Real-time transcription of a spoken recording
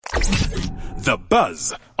The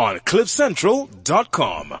Buzz on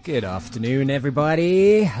CliffCentral.com. Good afternoon,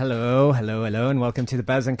 everybody. Hello, and welcome to The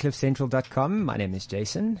Buzz on CliffCentral.com. My name is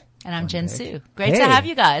Jason. And I'm Jen Sue. Great to have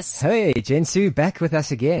you guys. Hey, Jen Sue, back with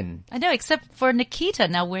us again. I know, except for Nikita.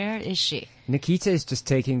 Now, where is she? Nikita is just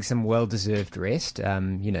taking some well-deserved rest.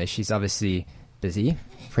 She's obviously busy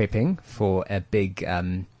prepping for a big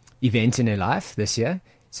event in her life this year.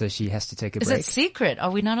 So she has to take a break. Is it secret? Are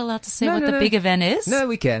we not allowed to say what the big event is? No,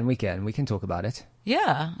 we can. We can talk about it.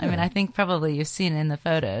 Yeah. I mean, I think probably you've seen it in the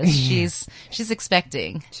photos. She's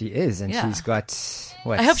expecting. She is, and she's got,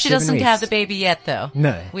 I hope she doesn't weeks? have the baby yet, though.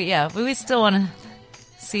 No. We still want to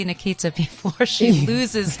see Nikita before she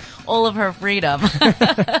loses all of her freedom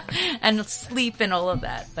and sleep and all of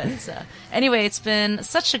that. But anyway, it's been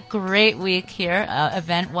such a great week here,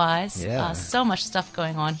 event-wise. Yeah. So much stuff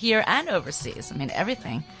going on here and overseas. I mean,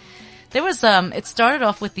 everything. There was, it started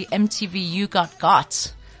off with the MTV You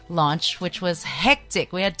Got launch, which was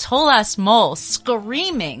hectic. We had Tolas Mole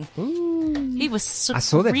screaming. Ooh. He was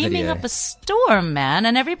screaming up a storm, man,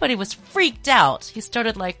 and everybody was freaked out. He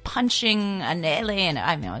started like punching an alien.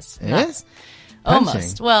 I mean, it was nuts.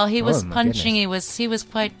 Almost. Well, he was punching. Goodness. He was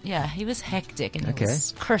quite, he was hectic and he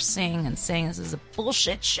was cursing and saying this is a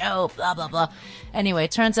bullshit show, blah, blah, blah. Anyway,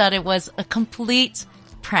 it turns out it was a complete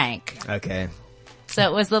prank. Okay. So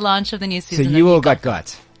it was the launch of the new season. So you all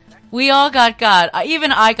got. We all got.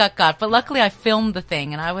 Even I got. But luckily I filmed the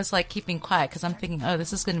thing and I was like keeping quiet because I'm thinking, oh,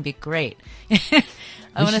 this is going to be great.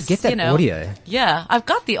 I want to get that audio. Yeah, I've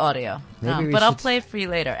got the audio, but I'll play it for you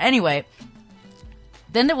later. Anyway,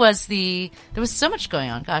 then there was so much going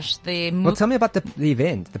on. Gosh, well, tell me about the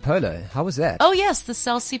event, the polo. How was that? Oh yes, the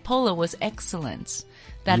Chelsea polo was excellent.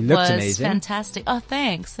 That was amazing. Fantastic. Oh,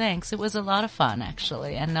 thanks. It was a lot of fun,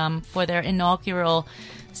 actually. And for their inaugural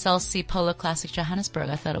Chelsea Polo Classic Johannesburg,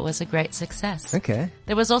 I thought it was a great success. Okay.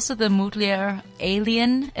 There was also the Mugler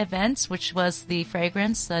Alien event, which was the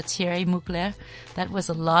fragrance, Thierry Mugler. That was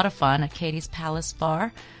a lot of fun at Katie's Palace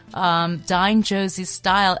Bar. Dine Josie's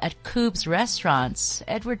Style at Coob's Restaurants.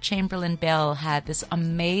 Edward Chamberlain Bell had this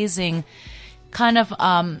amazing kind of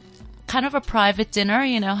a private dinner,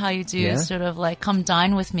 you know how you do sort of like come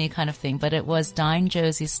dine with me kind of thing, but it was Dine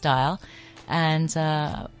Josie's Style. And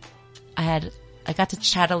I got to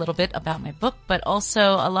chat a little bit about my book, but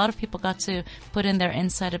also a lot of people got to put in their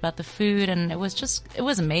insight about the food, and it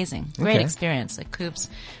was amazing. Great experience at Coop's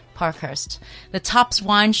Parkhurst. The Tops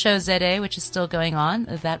Wine Show ZA, which is still going on,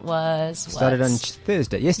 that was started on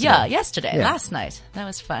Thursday, yesterday. Yeah, yesterday, last night. That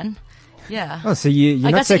was fun. Yeah. Oh, so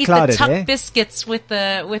you're not so clouded, I got to eat the tuck biscuits with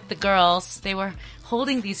the girls. They were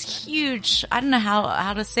holding these huge, I don't know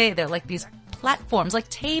how to say it, they're like these platforms, like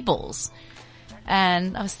tables.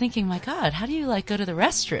 And I was thinking, my God, how do you go to the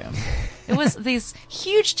restroom? It was these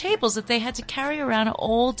huge tables that they had to carry around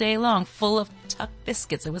all day long full of tuck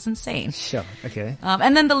biscuits. It was insane. Sure. Okay.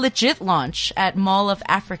 And then the Legit launch at Mall of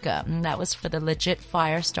Africa. And that was for the Legit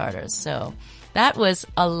fire starters. So that was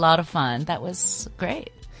a lot of fun. That was great.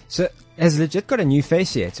 So has Legit got a new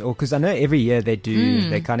face yet? Or because I know every year they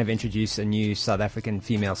kind of introduce a new South African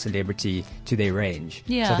female celebrity to their range.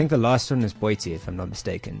 Yeah. So I think the last one was Boite, if I'm not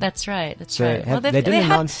mistaken. That's right. Well, they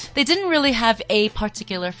didn't really have a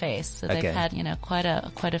particular face. So they've had, quite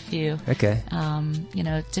a few. Okay.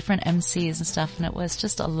 Different MCs and stuff, and it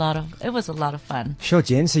was a lot of fun. Sure,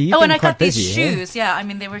 Jen. So you've been quite busy. These shoes. Yeah, I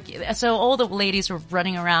mean so all the ladies were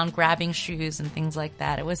running around grabbing shoes and things like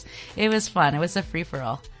that. It was fun. It was a free for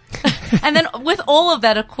all. And then with all of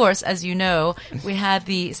that, of course, as you know, we had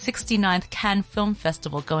the 69th Cannes Film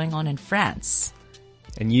Festival going on in France.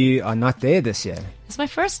 And you are not there this year. It's my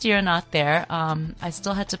first year not there. I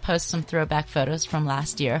still had to post some throwback photos from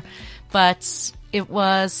last year. But it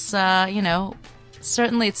was,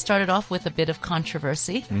 certainly it started off with a bit of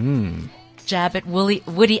controversy. Jab at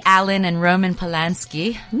Woody Allen and Roman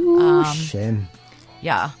Polanski. Ooh, shame.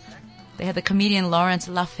 Yeah. They had the comedian Laurent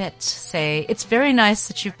Lafette say, "It's very nice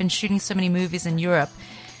that you've been shooting so many movies in Europe,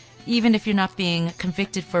 even if you're not being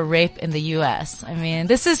convicted for rape in the U.S." I mean,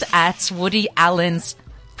 this is at Woody Allen's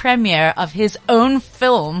premiere of his own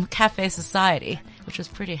film, Cafe Society, which was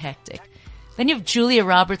pretty hectic. Then you have Julia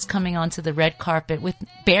Roberts coming onto the red carpet with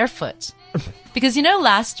barefoot. Because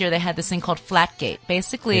last year they had this thing called Flatgate.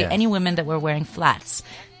 Basically, any women that were wearing flats,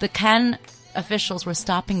 the Cannes officials were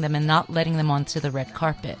stopping them and not letting them onto the red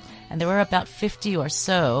carpet. And there were about 50 or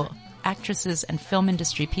so actresses and film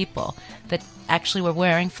industry people that actually were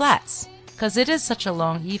wearing flats because it is such a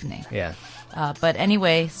long evening. Yeah. But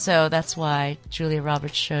anyway, so that's why Julia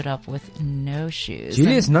Roberts showed up with no shoes.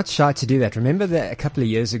 Julia's not shy to do that. Remember that a couple of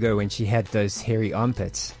years ago when she had those hairy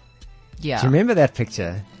armpits? Yeah. Do you remember that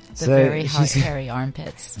picture? The So very she's- hairy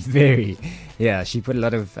armpits. Very. Yeah, she put a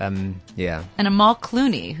lot of, yeah. And Amal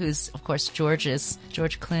Clooney, who's, of course, George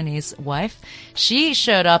Clooney's wife, she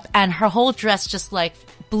showed up and her whole dress just like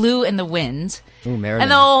blew in the wind. Ooh, Marilyn.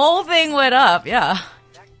 And the whole thing went up, yeah.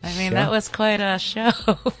 I mean, Sure. that was quite a show.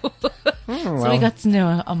 So well. we got to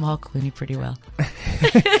know Amal Clooney pretty well.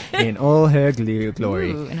 In all her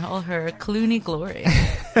glory. Ooh, in all her Clooney glory.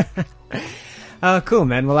 Oh, cool,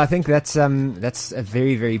 man. Well, I think that's a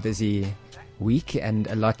very, very busy week and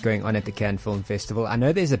a lot going on at the Cannes Film Festival. I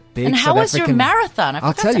know there's a big And how South was your African... marathon? I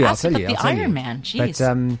I'll forgot tell to you, ask I'll about tell you, the I'll tell you. Ironman.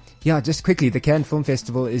 Jeez. But, yeah, just quickly, the Cannes Film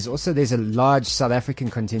Festival is also, there's a large South African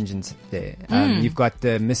contingent there. You've got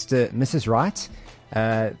the Mrs. Wright,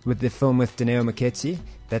 with the film with Dineo Maketsi.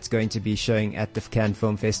 That's going to be showing at the Cannes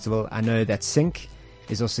Film Festival. I know that Sync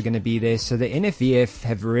is also going to be there. So the NFVF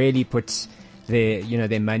have really put their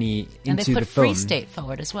money and they into put the film. Free State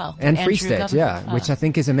forward as well. And Free Andrew State, Governor. yeah, which I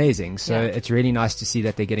think is amazing. So Yeah. it's really nice to see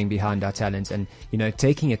that they're getting behind our talent and,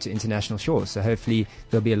 taking it to international shores. So hopefully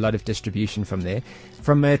there'll be a lot of distribution from there.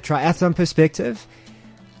 From a triathlon perspective,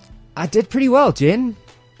 I did pretty well, Jen.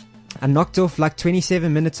 I knocked off like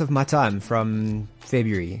 27 minutes of my time from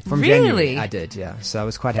February. From Really? January, I did, yeah. So I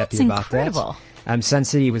was quite happy That's about incredible. that. Sun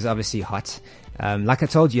City was obviously hot. Like I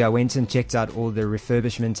told you, I went and checked out all the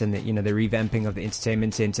refurbishment and the revamping of the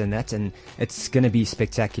entertainment center and that, and it's going to be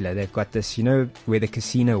spectacular. They've got this, where the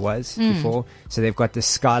casino was before, so they've got this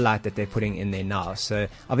skylight that they're putting in there now. So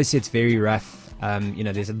obviously it's very rough.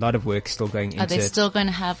 There's a lot of work still going into Are they it. still going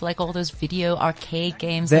to have like all those video arcade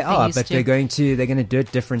games? They that are, used but to? they're going to do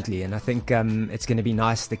it differently, and I think it's going to be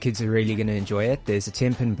nice. The kids are really going to enjoy it. There's a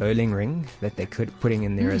 10-pin bowling ring that they're putting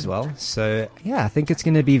in there as well. So yeah, I think it's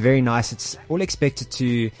going to be very nice. It's all expected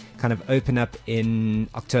to kind of open up in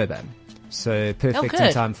October, so perfect in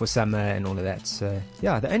good. time for summer and all of that. So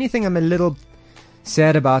yeah, the only thing I'm a little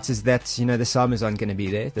sad about is that the Summers aren't going to be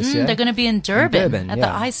there this year. They're going to be in Durban, at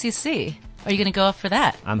yeah. the ICC. Are you going to go up for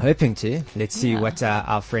that? I'm hoping to. Let's see what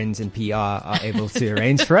our friends in PR are able to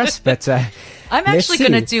arrange for us. But I'm let's actually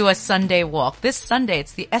going to see. do a Sunday walk. This Sunday,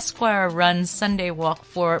 it's the Esquire Run Sunday walk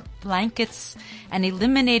for blankets and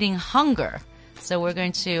eliminating hunger. So we're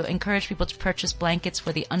going to encourage people to purchase blankets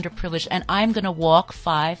for the underprivileged. And I'm going to walk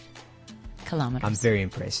 5 kilometers. I'm very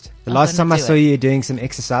impressed. The I'm last gonna time I do saw it. you doing some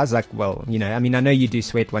exercise, I know you do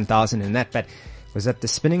Sweat 1000 and that, but was that the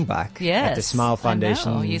spinning bike Yes. at the Smile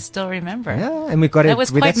Foundation? I know, you still remember. Yeah, and we've got it. That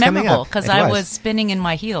was quite that's coming memorable up. because It I was spinning in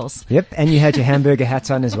my heels. Yep, and you had your hamburger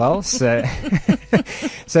hat on as well. So,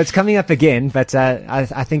 so it's coming up again. But I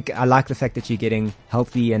think I like the fact that you're getting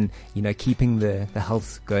healthy and keeping the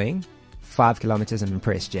health going. 5 kilometers. I'm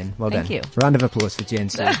impressed, Jen. Well Thank done. you. Round of applause for Jen.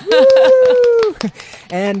 So. Woo!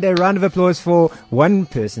 And a round of applause for one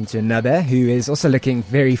person to another who is also looking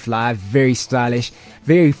very fly, very stylish,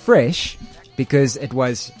 very fresh. Because it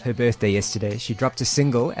was her birthday yesterday. She dropped a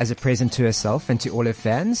single as a present to herself and to all her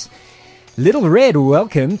fans. Little Red,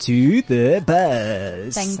 welcome to the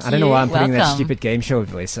Buzz. Thank I don't know you. why I'm putting that Welcome. stupid game show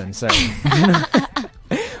voice on. So,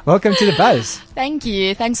 welcome to the Buzz. Thank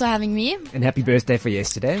you. Thanks for having me. And happy birthday for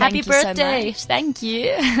yesterday. Happy Thank you so birthday. much. Thank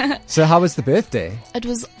you. So how was the birthday? It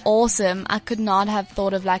was awesome. I could not have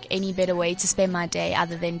thought of any better way to spend my day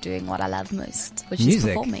other than doing what I love most, which Music. is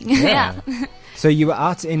performing. Yeah. So you were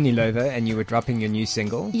out in Nilovo and you were dropping your new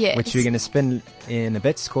single, Yes. which we're going to spin in a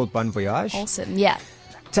bit. It's called Bon Voyage. Awesome. Yeah.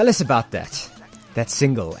 Tell us about that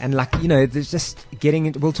single. And there's just getting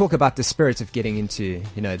into, we'll talk about the spirit of getting into,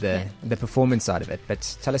 the performance side of it.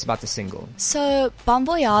 But tell us about the single. So, Bon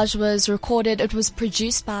Voyage was recorded, it was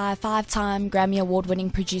produced by 5-time Grammy Award winning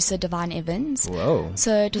producer Divine Evans. Whoa.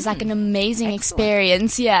 So it was an amazing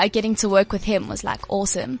experience. Yeah, getting to work with him was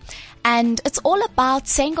awesome. And it's all about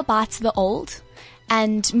saying goodbye to the old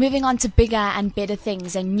and moving on to bigger and better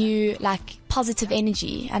things and new, positive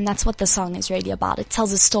energy. And that's what the song is really about. It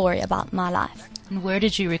tells a story about my life. And where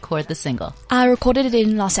did you record the single? I recorded it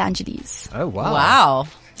in Los Angeles. Oh, wow. Wow.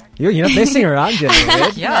 You're not messing around, Jen.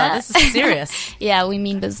 Yeah, this is serious. Yeah, we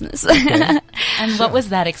mean business. And what was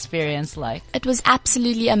that experience like? It was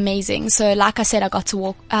absolutely amazing. So like I said, I got to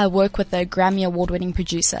work with a Grammy Award winning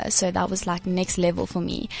producer. So that was next level for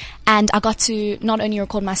me. And I got to not only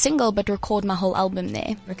record my single, but record my whole album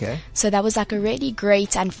there. Okay. So that was a really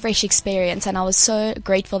great and fresh experience. And I was so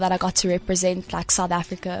grateful that I got to represent South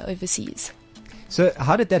Africa overseas. So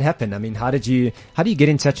how did that happen? I mean, how do you get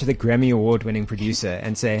in touch with a Grammy Award winning producer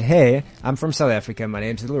and say, hey, I'm from South Africa. My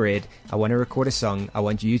name's Little Red. I want to record a song. I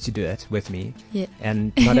want you to do it with me. Yeah.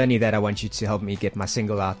 And not only that, I want you to help me get my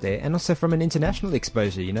single out there. And also from an international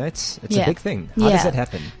exposure, it's Yeah. a big thing. How does Yeah. that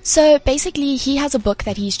happen? So basically, he has a book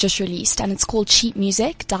that he's just released, and it's called Cheap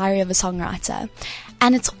Music, Diary of a Songwriter.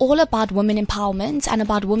 And it's all about women empowerment and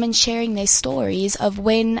about women sharing their stories of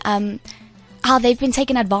when, how they've been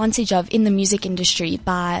taken advantage of in the music industry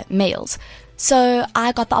by males. So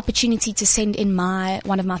I got the opportunity to send in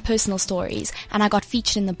one of my personal stories, and I got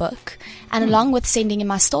featured in the book. And along with sending in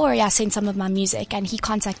my story, I sent some of my music, and he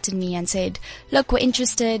contacted me and said, look, we're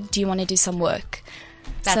interested. Do you want to do some work?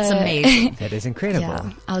 That's amazing. That is incredible.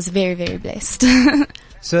 Yeah, I was very, very blessed.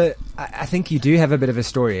 So I think you do have a bit of a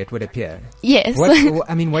story, it would appear. Yes. What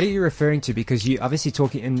are you referring to? Because you obviously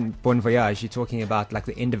talking in Bon Voyage, you're talking about like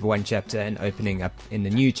the end of one chapter and opening up in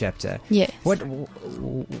the new chapter. Yes.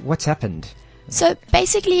 What's happened? So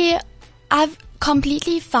basically, I've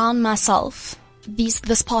completely found myself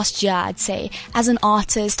this past year, I'd say, as an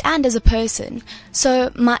artist and as a person.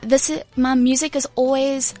 So my music is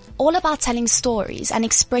always all about telling stories and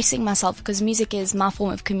expressing myself, because music is my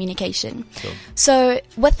form of communication. Sure. So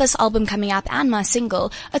with this album coming up and my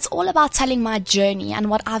single, it's all about telling my journey and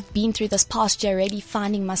what I've been through this past year, really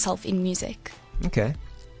finding myself in music. Okay.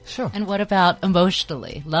 Sure. And what about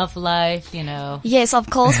emotionally? Love life, you know? Yes, of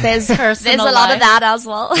course, there's a Personal lot life. of that as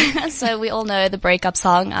well. So we all know the breakup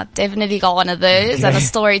song. I've definitely got one of those and a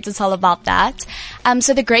story to tell about that.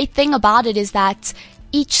 So the great thing about it is that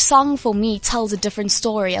each song for me tells a different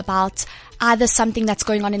story about either something that's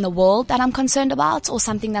going on in the world that I'm concerned about or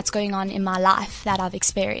something that's going on in my life that I've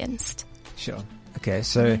experienced. Sure. Okay,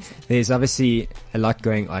 so there's obviously a lot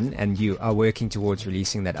going on, and you are working towards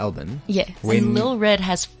releasing that album. Yes. And Lil Red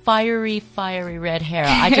has fiery red hair.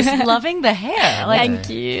 I just loving the hair. Like, Thank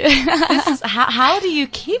you. this is, how do you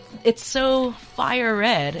keep it so fire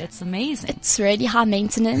red? It's amazing. It's really high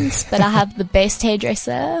maintenance, but I have the best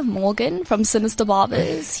hairdresser, Morgan from Sinister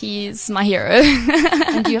Barbers. He's my hero.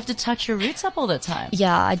 And you have to touch your roots up all the time.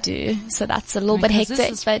 Yeah, I do. So that's a little bit Because hectic,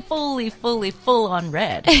 this is but fully full on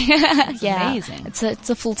red. It's yeah, amazing. it's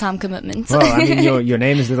a full-time commitment. Well, I mean, your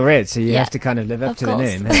name is Little Red, so you Yeah. have to kind of live up Of to course. the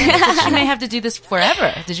name. But you may have to do this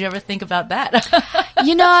forever. Did you ever think about that?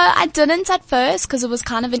 You know, I didn't at first because it was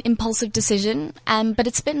kind of an impulsive decision. But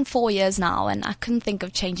it's been 4 years now, and I couldn't think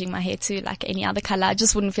of changing my hair to like any other color. I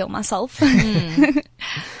just wouldn't feel myself.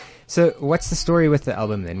 So what's the story with the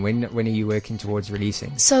album then? When are you working towards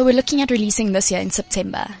releasing? So we're looking at releasing this year in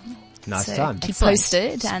September. Nice So time. keep Excellent.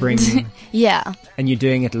 posted. Spring. And yeah. And you're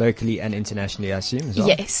doing it locally and internationally, I assume, as well?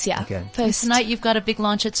 Yes, yeah. Okay. First. Tonight you've got a big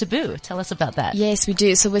launch at Taboo. Tell us about that. Yes, we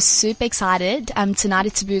do. So we're super excited. Tonight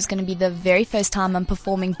at Taboo is going to be the very first time I'm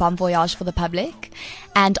performing Bon Voyage for the public.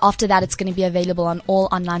 And after that, it's going to be available on all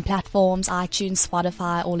online platforms, iTunes,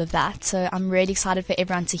 Spotify, all of that. So I'm really excited for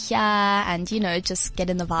everyone to hear and, you know, just get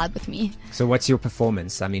in the vibe with me. So what's your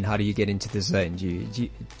performance? I mean, how do you get into the zone? Do you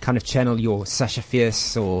kind of channel your Sasha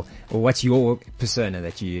Fierce or what's your persona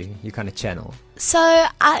that you kind of channel? So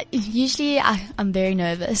I'm very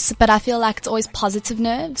nervous, but I feel like it's always positive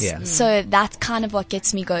nerves. Yeah. So that's kind of what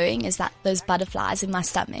gets me going, is that those butterflies in my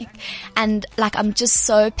stomach. And like, I'm just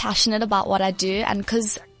so passionate about what I do. And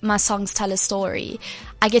cause my songs tell a story,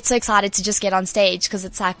 I get so excited to just get on stage because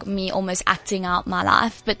it's like me almost acting out my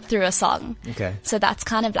life, but through a song. Okay. So that's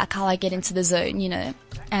kind of like how I get into the zone, you know.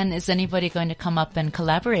 And is anybody going to come up and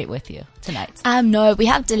collaborate with you tonight? No, we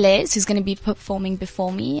have Deleuze who's going to be performing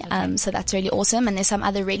before me. So that's really awesome. And there's some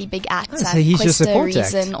other really big acts. so he's your Questa, support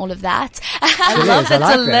act. Reason, all of that. I Deleuze, love that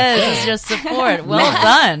I like that. Deleuze is your support. Well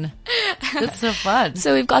done. That's so fun.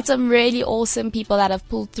 So we've got some really awesome people that have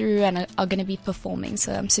pulled through and are going to be performing.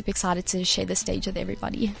 So I'm super excited to share the stage with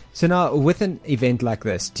everybody. So now, with an event like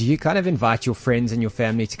this, do you kind of invite your friends and your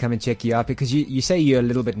family to come and check you out? Because you say you're a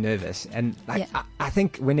little bit nervous. And like, Yeah. I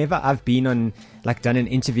think whenever I've been on, like done an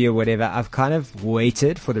interview or whatever, I've kind of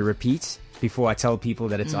waited for the repeat before I tell people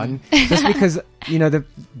that it's on. Just because, you know,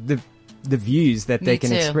 the views that they Me can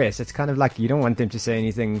too. express. It's kind of like you don't want them to say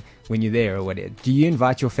anything when you're there or whatever. Do you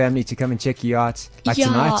invite your family to come and check you out like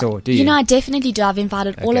tonight, or do you? You know, I definitely do. I've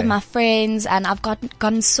invited all Okay. of my friends and I've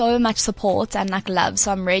gotten so much support and like love.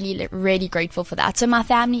 So I'm really, really grateful for that. So my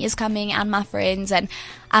family is coming and my friends, and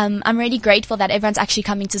I'm really grateful that everyone's actually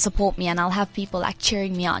coming to support me, and I'll have people like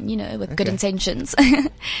cheering me on, you know, with good Okay. intentions.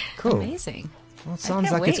 Cool. Amazing. Well, it sounds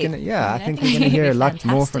can't like it's wait. gonna. Yeah, I I mean, think I we're think gonna hear a it'll be lot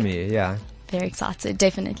more from fantastic. you. Yeah. Very excited,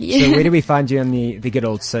 definitely. So where do we find you on the good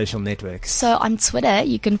old social networks? So on Twitter,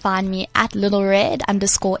 you can find me at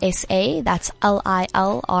LittleRed_SA. That's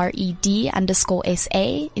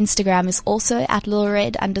LILRED_SA. Instagram is also at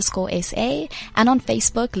LittleRed_SA. And on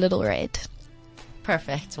Facebook, Little Red.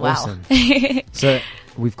 Perfect. Wow. Awesome. So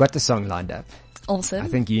we've got the song lined up. Awesome. I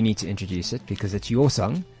think you need to introduce it because it's your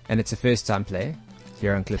song and it's a first time play.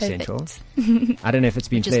 here on Cliff Perfect. Central. I don't know if it's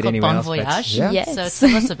been Which is played called anywhere Bon else. Voyage. But, yeah. Yes. So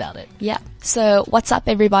tell us about it. Yeah. So what's up,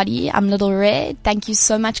 everybody? I'm Little Red. Thank you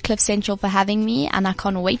so much, Cliff Central, for having me, and I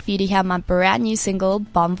can't wait for you to hear my brand new single,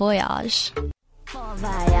 Bon Voyage. Bon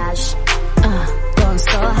voyage, going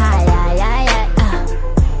so high,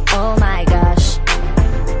 oh my gosh,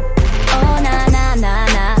 oh na na na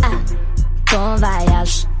na, bon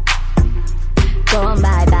voyage, going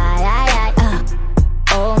bye bye,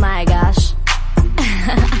 oh my gosh.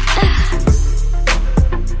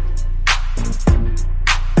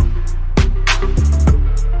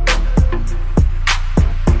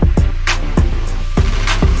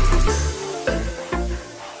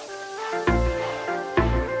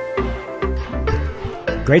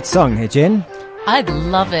 Great song, hey Jen? I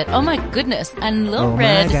love it. Oh my goodness. And Lil Oh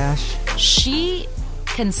Red, my gosh. she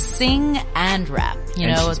can sing and rap, you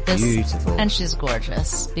And know, she's beautiful. and she's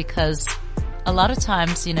gorgeous because a lot of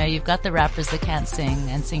times, you know, you've got the rappers that can't sing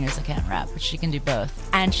and singers that can't rap, but she can do both.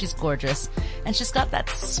 And she's gorgeous. And she's got that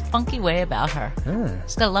spunky way about her.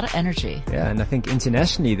 She's got a lot of energy. Yeah, and I think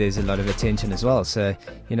internationally there's a lot of attention as well. So,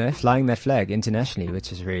 you know, flying that flag internationally,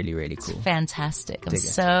 which is really, really cool. Fantastic. I'm Dig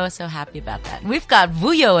it. so happy about that. We've got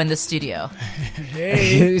Vuyo in the studio.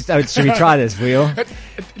 So, should we try this, Will?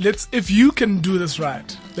 If you can do this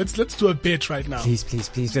right, let's do a bet right now. Please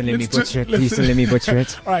don't let me Let's do- butcher it. let's- Please don't let me butcher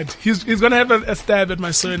it. All right, he's gonna have a stab at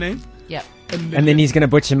my surname, Yep. And then he's going to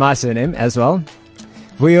butcher my surname as well.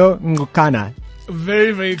 Vuyo Ngcukana.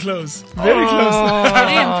 very, very close, very close.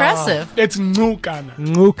 Pretty impressive. It's Ngcukana.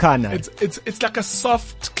 Ngcukana. It's like a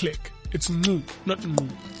soft click. It's Ngu, not Ngu.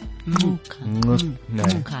 No.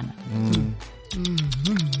 Ngcukana.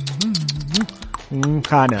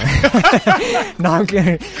 Ngcukana. No, I'm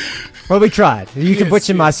kidding. Well, we tried. You can Yes,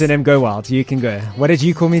 butcher my yes. surname. Go wild. You can go. What did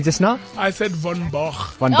you call me just now? I said Von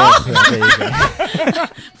Boch. Von Bach. Yeah, there you go.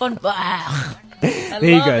 Fun. I There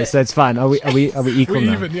you love go. it. So it's fine. Are we equal We're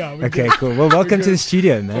now? even, yeah, we're Okay, good. cool. Well, welcome We're to the good.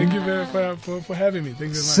 studio, man. Thank you for having me.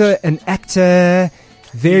 Thank you very much. So, an actor,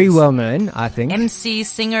 very well known, I think. MC,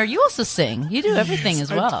 singer. You also sing. You do everything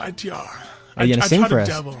Yes, as well. Are you gonna I sing try for to us?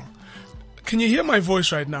 dabble. Can you hear my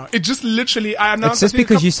voice right now? It just literally, I announced. It's just I think,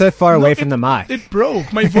 because you're so far away from the mic. It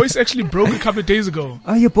broke. My voice actually broke a couple of days ago.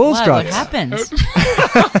 Oh, your balls Why? dropped. What happened?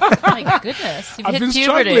 Oh my goodness. You've I've hit been puberty.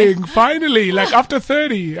 struggling, finally, like after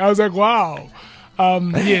 30. I was like, wow.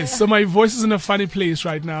 Yes, so my voice is in a funny place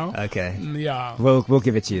right now. Okay. Yeah. We'll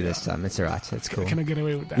give it to you this time. It's alright. It's cool. Can I get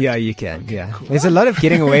away with that? Yeah, you can. Yeah. There's a lot of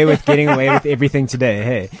getting away with everything today.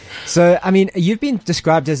 Hey. So, I mean, you've been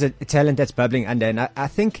described as a talent that's bubbling under, and I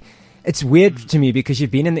think it's weird to me because you've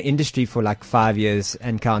been in the industry for like 5 years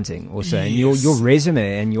and counting also. And your Yes.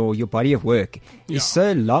 resume and your body of work Yeah. is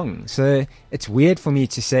so long. So it's weird for me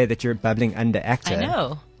to say that you're a bubbling under actor. I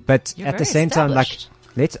know. But You're at the very same time, like, established.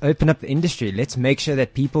 let's open up the industry. Let's make sure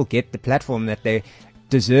that people get the platform that they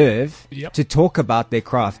deserve Yep. to talk about their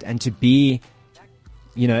craft and to be,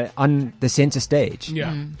 you know, on the center stage. Yeah.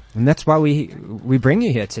 And that's why we bring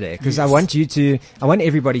you here today, because I Yes. want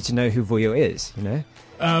everybody to know who Vuyo is, you know?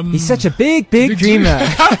 He's such a big dreamer.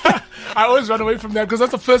 I always run away from that because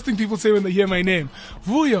that's the first thing people say when they hear my name.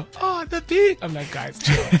 Vuyo. Oh, the big. I'm like, guys,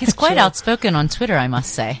 chill. He's quite outspoken on Twitter, I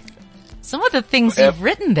must say. Some of the things you've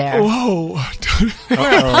written there. Whoa. You're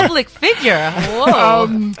a public figure.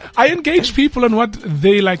 Whoa. I engage people on what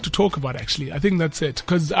they like to talk about, actually. I think that's it.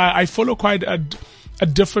 Because I follow quite a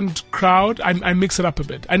different crowd. I mix it up a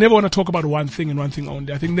bit. I never want to talk about one thing and one thing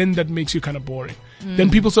only. I think then that makes you kind of boring.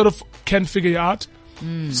 Then people sort of can figure you out.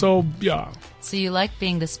 So, yeah. So you like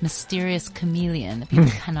being this mysterious chameleon that people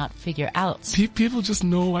cannot figure out. People just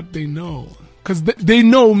know what they know. Because they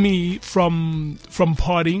know me from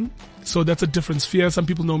partying. So that's a different sphere. Some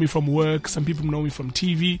people know me from work. Some people know me from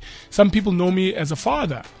TV. Some people know me as a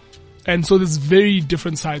father. And so there's very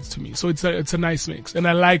different sides to me. So it's a nice mix. And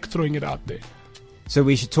I like throwing it out there. So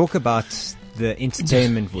we should talk about the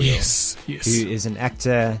entertainment Vuyo, Yes. who is an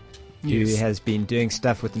actor, who Yes. has been doing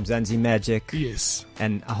stuff with Mzansi Magic Yes.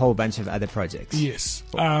 and a whole bunch of other projects. Yes.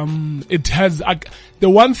 It has, the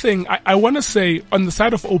one thing I want to say on the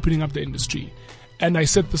side of opening up the industry, and I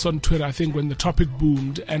said this on Twitter, I think when the topic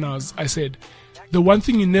boomed, and I said, the one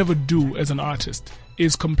thing you never do as an artist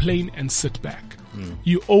is complain and sit back.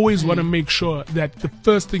 You always want to make sure that the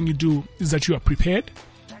first thing you do is that you are prepared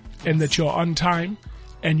and that you're on time,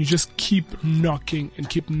 and you just keep knocking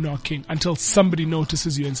until somebody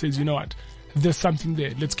notices you and says, you know what, there's something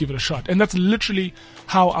there, let's give it a shot. And that's literally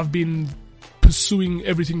how I've been pursuing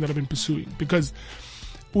everything that I've been pursuing, because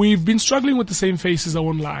we've been struggling with the same faces, I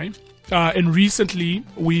won't lie. And recently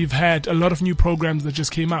we've had a lot of new programs that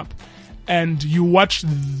just came up, and you watch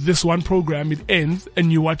this one program, it ends,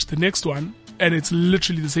 and you watch the next one, and it's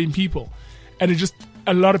literally the same people. And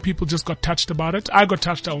a lot of people just got touched about it. I got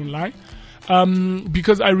touched, I won't lie.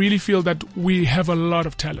 Because I really feel that we have a lot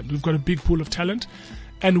of talent. We've got a big pool of talent,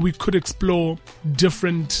 and we could explore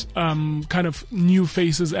different kind of new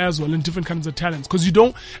faces as well, and different kinds of talents. Because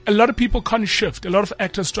a lot of people can't shift. A lot of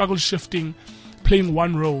actors struggle shifting, playing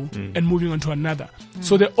one role and moving on to another.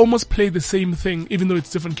 So they almost play the same thing, even though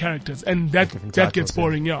it's different characters, and that gets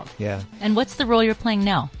boring. Yeah. And what's the role you're playing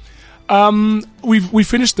now? We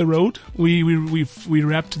finished The Road. We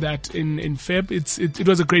wrapped that in Feb. It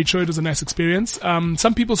was a great show. It was a nice experience.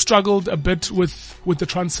 Some people struggled a bit with the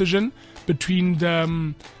transition between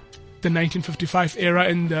the 1955 era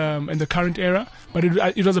and the current era, but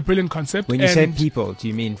it was a brilliant concept. When you say people, do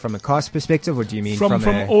you mean from a cast perspective, or do you mean from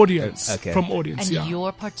audience? Okay. From audience. And yeah.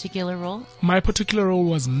 your particular role? My particular role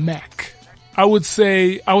was Mac. I would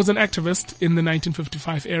say I was an activist in the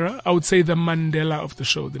 1955 era. I would say the Mandela of the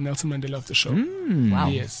show, the Nelson Mandela of the show. Wow.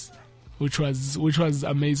 Yes, which was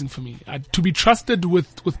amazing for me. To be trusted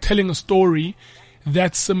with telling a story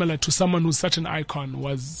that's similar to someone who's such an icon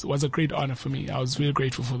was a great honor for me. I was really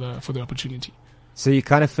grateful for the opportunity. So you're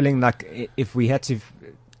kind of feeling like if we had to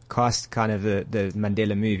cast kind of the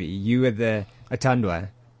Mandela movie, you were the Atandwa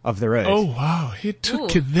of the road. Oh wow, he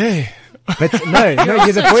took it there. But no,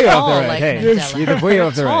 you're the Vuyo of the road. Like Hey, Mandela. you're the Vuyo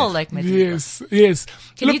of the Tall road. like Madiba. Yes.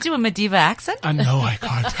 Can you do a Madiba accent? No, I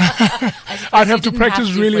can't. I'd have to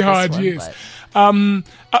practice really hard. Yes.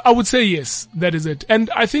 I would say yes, that is it. And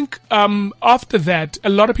I think after that, a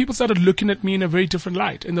lot of people started looking at me in a very different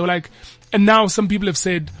light. And they were like, and now some people have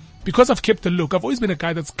said, because I've kept the look, I've always been a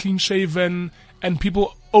guy that's clean shaven, and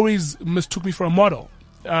people always mistook me for a model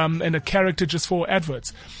and a character just for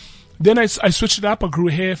adverts. Then I switched it up. I grew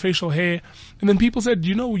hair, facial hair. And then people said,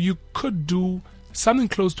 you could do something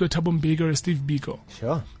close to a Thabo Mbeki or a Steve Biko.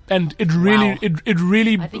 Sure. And it really, Wow. it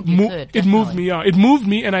really, I think you could, it moved definitely. me. Yeah, it moved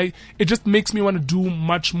me, and it just makes me want to do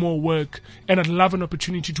much more work. And I'd love an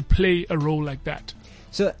opportunity to play a role like that.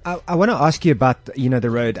 So I want to ask you about, the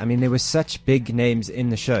road. I mean, there were such big names in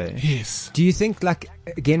the show. Yes. Do you think,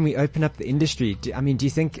 again, we open up the industry? Do you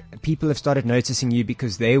think people have started noticing you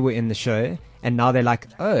because they were in the show, and now they're like,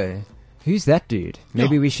 oh, who's that dude?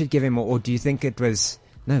 Maybe we should give him more. Or do you think it was,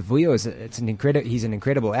 no, Vuyo he's an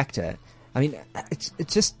incredible actor. I mean, it's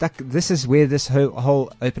just like, this is where this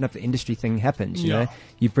whole open up the industry thing happens, you know?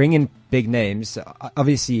 You bring in big names,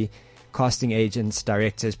 obviously casting agents,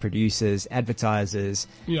 directors, producers, advertisers,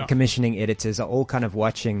 commissioning editors are all kind of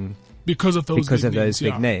watching because of those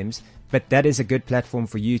big names. But that is a good platform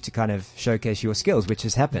for you to kind of showcase your skills, which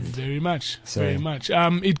has happened. Very much.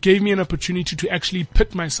 It gave me an opportunity to actually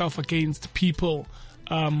pit myself against people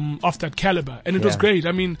of that caliber, and it was great.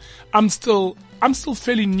 I mean, I'm still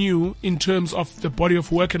fairly new in terms of the body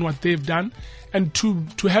of work and what they've done, and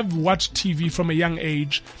to have watched TV from a young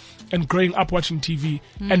age and growing up watching TV,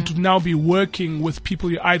 and to now be working with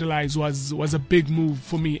people you idolize was a big move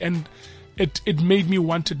for me, and it made me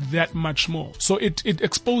want it that much more. So it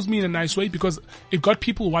exposed me in a nice way, because it got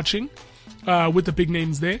people watching with the big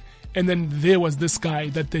names there. And then there was this guy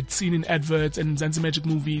that they'd seen in adverts and Zanzi Magic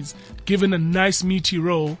movies, given a nice meaty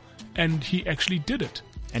role, and he actually did it.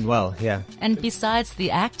 And well, yeah. And besides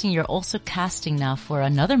the acting, you're also casting now for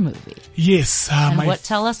another movie. Yes. And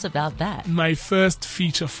tell us about that? My first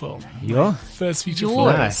feature film. Your first feature film.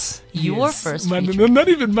 Nice. Your first No, feature. not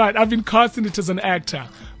even mine. I've been casting it as an actor.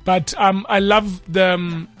 But I love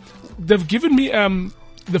them. They've given me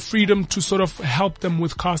the freedom to sort of help them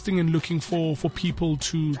with casting and looking for people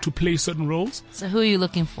to play certain roles. So who are you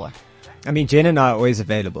looking for? I mean, Jen and I are always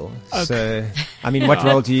available. Okay. So, I mean, what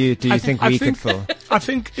role do you think we could fill? I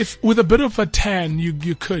think if with a bit of a tan,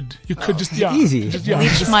 you could just easy.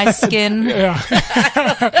 Bleach my skin.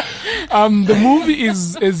 The movie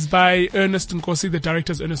is by Ernest Nkosi. The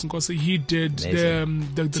director is Ernest Nkosi. He did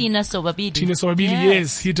the Tina Sobabili. Tina Sobabili,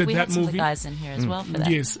 yes, he did we that had some movie. of the guys in here as well for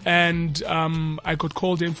that. Yes, and I got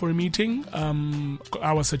called in for a meeting.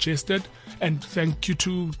 I was suggested, and thank you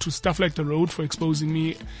to Stuff Like The Road for exposing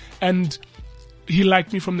me. And he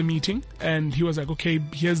liked me from the meeting, and he was like, okay,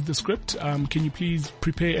 here's the script. Can you please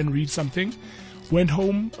prepare and read something? Went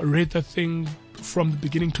home, read the thing from the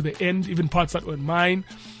beginning to the end, even parts that weren't mine,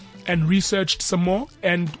 and researched some more.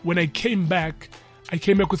 And when I came back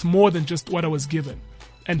with more than just what I was given.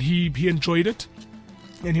 And he enjoyed it.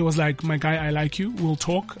 And he was like, my guy, I like you. We'll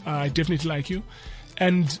talk. I definitely like you.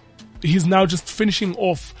 And he's now just finishing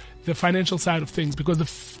off the financial side of things, because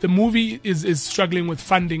the movie is struggling with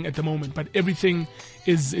funding at the moment, but everything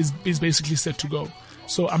is basically set to go.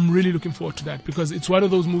 So I'm really looking forward to that because it's one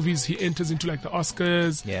of those movies he enters into like the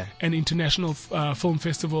Oscars and international film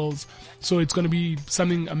festivals. So it's going to be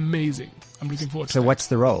something amazing. I'm looking forward to So that. what's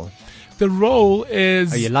the role? The role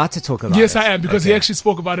is... Are you allowed to talk about Yes, it? I am, because he Okay. actually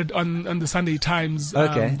spoke about it on the Sunday Times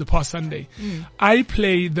Okay. the past Sunday. I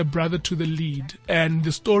play the brother to the lead, and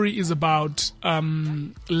the story is about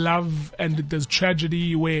love and there's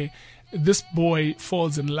tragedy where this boy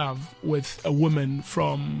falls in love with a woman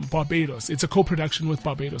from Barbados. It's a co-production with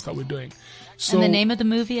Barbados that we're doing. So, And the name of the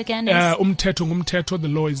movie again is? Umthetho, the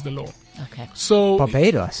law is the law. Okay. So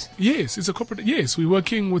Barbados. yes, it's a corporate. Yes, we're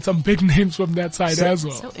working with some big names from that side as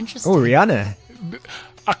well. So interesting. Oh, Rihanna.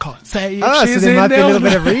 I can't say if Oh, so she's there in might be a there or little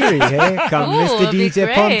bit not. of Riri, hey? Come, Ooh, Mr. that'd be DJ,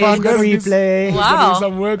 great. pom pom, It's gonna be- replay. It's Wow. gonna be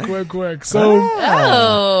some work. So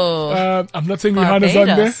Oh. I'm not saying Rihanna's on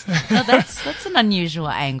there. Barbados. No, that's an unusual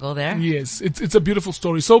angle there. Yes, it's a beautiful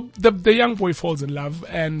story. So the young boy falls in love,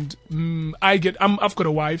 and I've got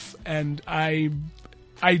a wife, and I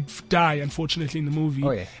die unfortunately in the movie.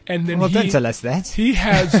 Oh, yeah. And then Well, don't tell us that. He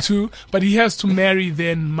has to, but he has to marry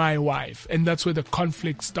then my wife, and that's where the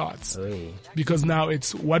conflict starts. Oy. Because now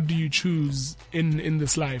it's what do you choose in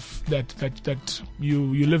this life that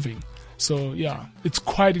you're living. So yeah, it's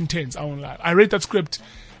quite intense. I won't lie. I read that script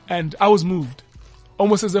and I was moved,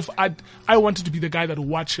 almost as if I wanted to be the guy that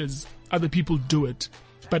watches other people do it,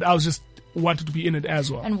 but I was just wanted to be in it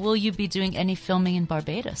as well. And will you be doing any filming in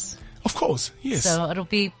Barbados? Of course, yes. So it'll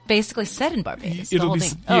be basically set in Barbados. the It'll whole be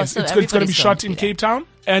thing. yes. So It's going to be everybody's shot going in to be Cape Town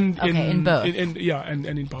and Okay, in both. and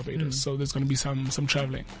in Barbados. So there's going to be some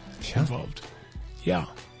traveling involved. Yeah.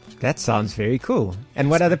 That sounds very cool. And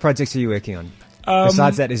what other projects are you working on?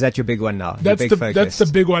 Besides that, is that your big one now? Your big focus? That's the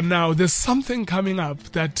big one now. There's something coming up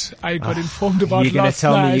that I got informed about You're going to last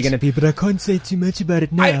tell night. me you're going to be, but I can't say too much about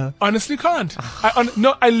it now. I honestly can't.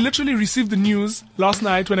 I literally received the news last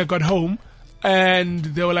night when I got home, and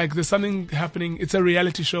they were like, "There's something happening. It's a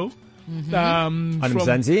reality show." on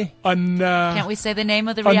Mzansi? Can't we say the name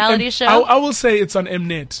of the on reality M- show? I will say it's on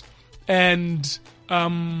Mnet, and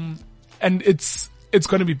it's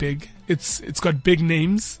going to be big. It's got big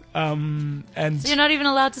names. And So you're not even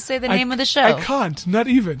allowed to say the name of the show. I can't. Not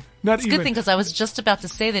even. It's a good thing because I was just about to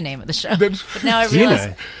say the name of the show. Then- But now I Do you realize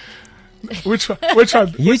know? Which one? Which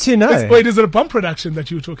one? You two know. Wait, is it a bomb production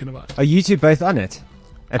that you were talking about? Are you two both on it?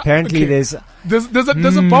 Apparently Okay.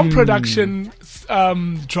 There's a bomb production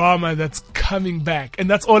drama that's coming back, and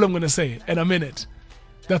that's all I'm gonna say. And I'm in it.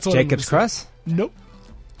 That's all. Jacob's I'm gonna Cross? say. Nope.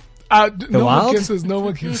 No more Wild? guesses. No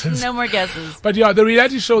more guesses. no more guesses. But yeah, the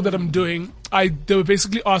reality show that I'm doing, they were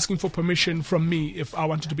basically asking for permission from me if I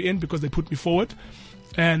wanted to be in because they put me forward,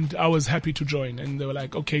 and I was happy to join. And they were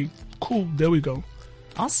like, "Okay, cool, there we go."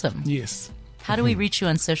 Awesome. Yes. How do we reach you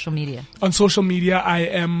on social media? On social media, I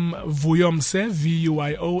am Vuyomse,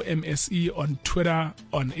 VUYOMSE, on Twitter,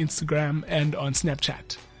 on Instagram, and on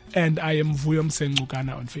Snapchat. And I am Vuyomse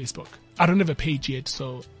Ngcukana on Facebook. I don't have a page yet,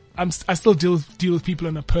 so I still deal with people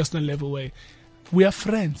on a personal level where we are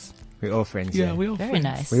friends. We're all friends. Yeah, Yeah, we're all Very friends.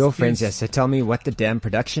 nice. we're all friends. Yes. Yes. So tell me what the damn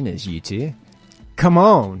production is, you two. Come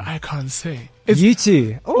on, I can't say. you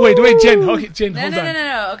two. Wait, Jen. Okay, Jen, No, hold no, on. no, no,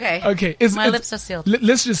 no. Okay. Okay, My lips are sealed.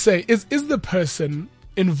 Let's just say, is the person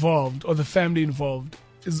involved or the family involved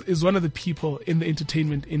is one of the people in the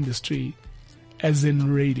entertainment industry, as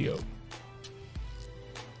in radio?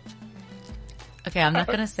 Okay, I'm not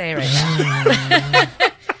going to say right now.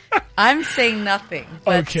 I'm saying nothing.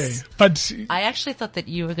 But Okay, but I actually thought that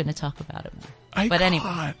you were going to talk about it more. I But can't.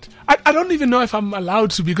 anyway. I don't even know if I'm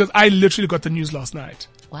allowed to because I literally got the news last night.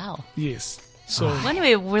 Wow. Yes. So Well,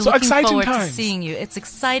 anyway, we're So looking exciting forward to times. seeing you. It's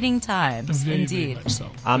exciting times, very, indeed. very much so.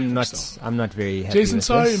 I'm Very not. much so. I'm not very happy. Jason, with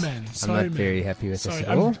sorry, this. man. I'm Sorry, not man. very happy with Sorry. this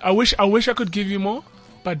at all. I wish I could give you more,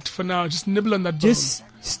 but for now, just nibble on that bone. Just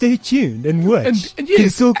stay tuned and watch. And yes.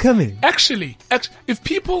 It's all coming. Actually, if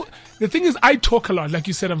people, the thing is, I talk a lot. Like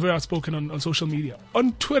you said, I'm very outspoken on social media.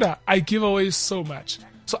 On Twitter, I give away so much.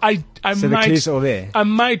 So I So the might, clue's all there. I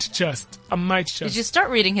might just. Did you start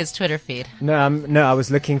reading his Twitter feed? No, I was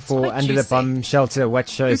looking for quite under the juicy. bomb shelter. What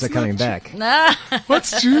shows It's are coming not back? Nah.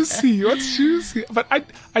 What's juicy? What's juicy? But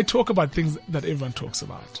I talk about things that everyone talks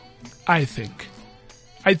about. I think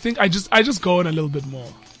I just go on a little bit more.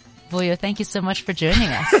 Vuyo, thank you so much for joining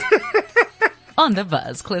us on The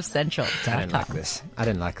Buzz, CliffCentral.com. I don't like this. I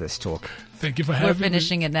don't like this talk. Thank you for We're having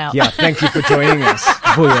finishing it now. Yeah, thank you for joining us,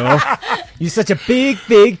 Vuyo. You're such a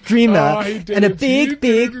big dreamer Oh, he did and a it. big He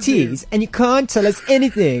did it. tease, and you can't tell us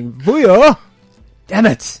anything, Vuyo. Damn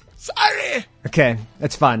it. me. Sorry. Okay,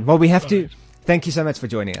 that's fine. Well, we have to. Alright. Thank you so much for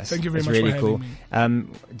joining us. Thank you very it's much really for cool. having me.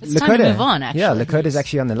 It's time to move on, actually. Yeah, Lakota's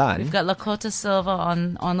actually on the line. We've got Lakota Silva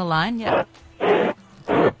on the line. Yeah.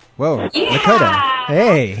 Whoa, Lakota.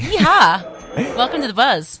 Hey. Yeehaw. Welcome to the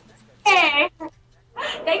Buzz. Hey.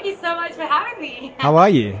 Thank you so much for having me. How are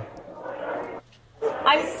you?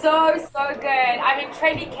 I'm so good. I'm in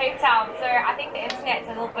trendy Cape Town, so I think the internet's a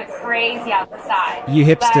little bit crazy outside. You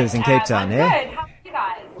hipsters in Cape Town, I'm eh? good. How are you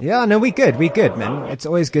guys? Yeah, no, we're good, man. It's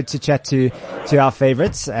always good to chat to our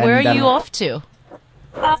favorites. And, Where are you off to?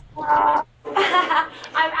 I'm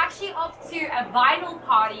actually off to a vinyl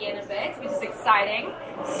party in a bit, which is exciting.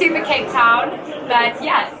 Super Cape Town, but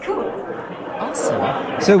yeah, it's cool.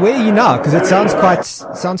 Awesome. So where are you now? Because it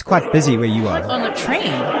sounds quite busy where you are. On the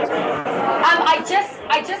train.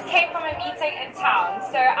 I just came from a meeting in town,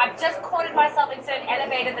 so I've just cornered myself into an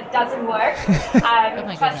elevator that doesn't work.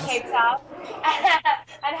 Across Cape Town,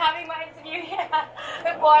 and having my interview here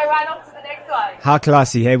before I run off to the next one. How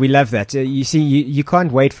classy, hey? We love that. You see, you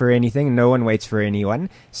can't wait for anything. No one waits for anyone.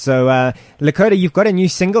 So, Lakota, you've got a new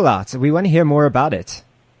single out. We want to hear more about it.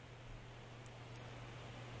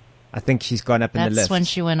 I think she's gone up in the lift. That's when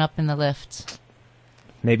she went up in the lift.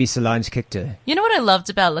 Maybe Solange kicked her. You know what I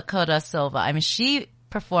loved about Lakota Silva? I mean, she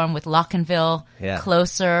performed with Lockenville,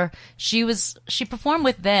 Closer. She performed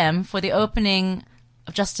with them for the opening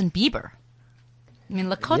of Justin Bieber. I mean,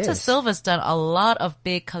 Lakota Silva's done a lot of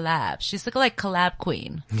big collabs. She's like collab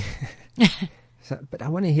queen. But I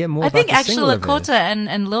want to hear more. I about think the actually single of Lakota it.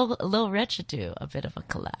 and Lil Reg should do a bit of a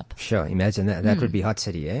collab. Sure, imagine that. That would be hot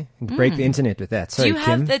city, eh? Break the internet with that. Sorry, Do you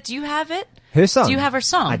Kim. have that? Do you have it? Her song. Do you have her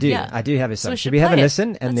song? I do. Yeah. I do have her song. So Should we have a play it?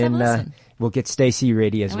 listen? And Let's have then a listen. We'll get Stacey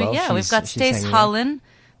ready as well. We've got she's Stacey hanging Holland,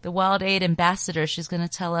 the Wild Aid ambassador. She's going to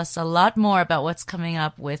tell us a lot more about what's coming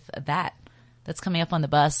up with that. That's coming up on the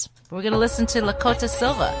bus. We're going to listen to Lakota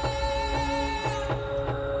Silva.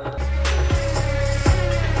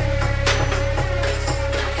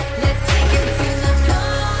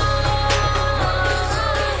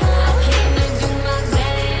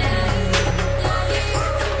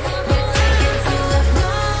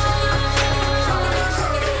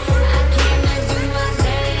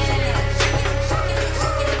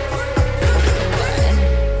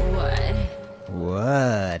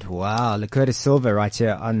 Wow, Lakota Silva right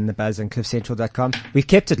here on the Buzz on CliffCentral.com. We've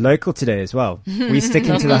kept it local today as well. We're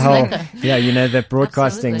sticking to the whole, the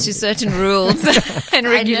broadcasting. Absolutely. To certain rules and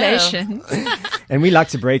regulations. And we like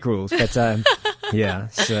to break rules, but so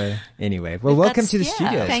anyway. Well, welcome to the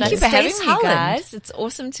studio. Thank you for That's having Stacey me, Holland. guys. It's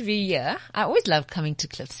awesome to be here. I always love coming to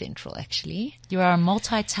Cliff Central, actually. You are a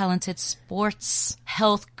multi-talented sports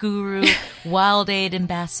health guru, Wild Aid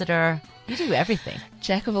ambassador. You do everything.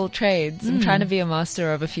 Jack of all trades. I'm trying to be a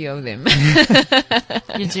master of a few of them.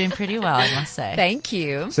 You're doing pretty well, I must say. Thank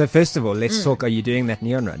you. So first of all, let's talk. Are you doing that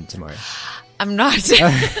neon run tomorrow? I'm not.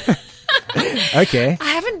 Okay. I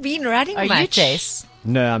haven't been running Are much. you, Jace?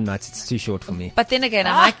 No, I'm not. It's too short for me. But then again,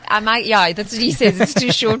 I might, yeah, that's what he says. It's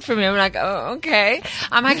too short for me. I'm like, oh, okay.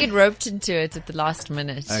 I might get roped into it at the last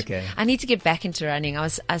minute. Okay. I need to get back into running. I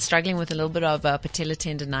was struggling with a little bit of patella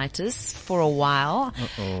tendonitis for a while.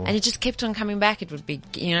 And it just kept on coming back. It would be,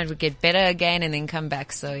 it would get better again and then come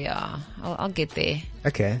back. So yeah, I'll get there.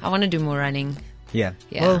 Okay. I want to do more running. Yeah.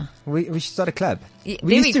 Yeah. Well, we should start a club. Yeah,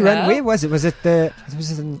 We there used to we run. go. Where was it? Was it the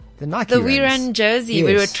Nike? The We runs? Run Jersey.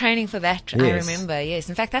 We were Yes. training for that. Yes. I remember. Yes.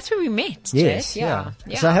 In fact, that's where we met. Yes. Jess. Yeah.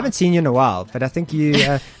 So I haven't seen you in a while, but I think you've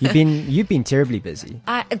been terribly busy.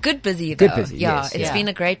 A good busy though. Good busy, Yeah, yes, it's yeah. been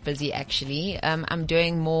a great busy actually. I'm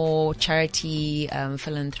doing more charity,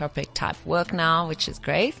 philanthropic type work now, which is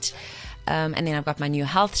great. And then I've got my new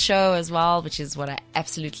health show as well, which is what I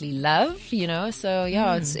absolutely love, so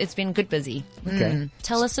yeah, it's been good busy. Okay.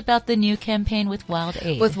 Tell us about the new campaign with Wild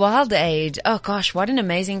Aid. With Wild Aid, oh gosh, what an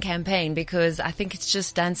amazing campaign, because I think it's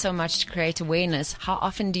just done so much to create awareness. How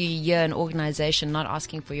often do you hear an organization not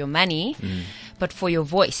asking for your money, but for your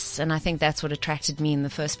voice? And I think that's what attracted me in the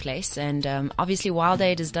first place. And obviously Wild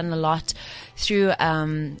Aid has done a lot through,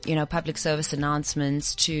 public service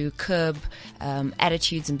announcements to curb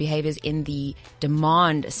attitudes and behaviors in the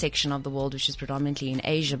demand section of the world, which is predominantly in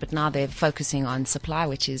Asia, but now they're focusing on supply,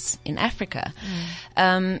 which is in Africa.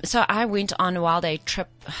 So I went on a Wild Aid trip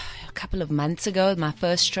a couple of months ago, my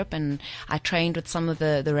first trip, and I trained with some of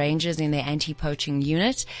the rangers in their anti-poaching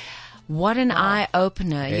unit. What an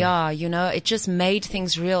eye-opener. Yeah, it just made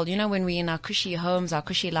things real. When we're in our cushy homes, our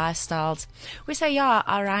cushy lifestyles, we say, our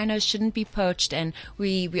rhinos shouldn't be poached, and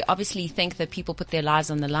we obviously think that people put their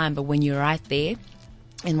lives on the line, but when you're right there,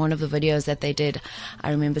 in one of the videos that they did,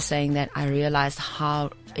 I remember saying that I realized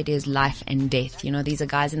how it is life and death. You know, these are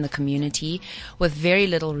guys in the community with very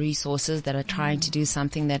little resources that are trying to do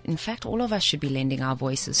something that, in fact, all of us should be lending our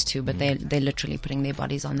voices to, but they're literally putting their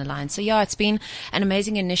bodies on the line. So yeah, it's been an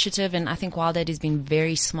amazing initiative, and I think Wild Aid has been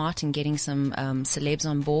very smart in getting some celebs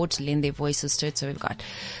on board to lend their voices to it. So we've got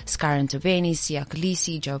Skaran Tobeni, Siya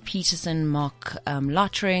Kolisi, Joe Peterson, Mark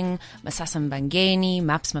Lottering, Masasa Mbangeni,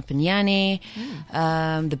 Maps Mapinyane,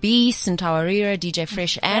 The Beast, and Tawarira, DJ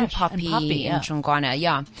Fresh, and Poppy in Ngcukana.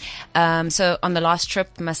 Yeah. So on the last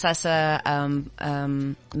trip, Masasa,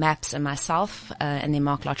 Maps, and myself, and then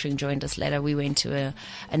Mark Lottering joined us later. We went to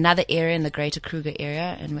another area in the Greater Kruger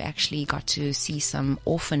area, and we actually got to see some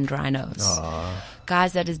orphaned rhinos. Aww.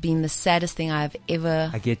 Guys, that has been the saddest thing I've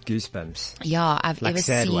ever... I get goosebumps. Yeah, I've like ever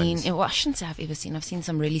seen... Well, I shouldn't say I've ever seen. I've seen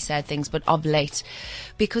some really sad things, but of late.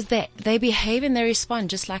 Because they behave and they respond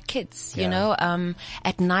just like kids, you know.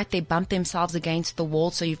 At night, they bump themselves against the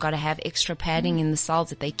wall, so you've got to have extra padding in the cells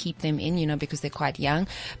that they keep them in, you know, because they're quite young,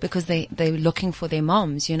 because they're looking for their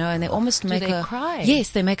moms, you know, and they almost make they cry?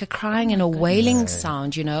 Yes, they make a crying and a wailing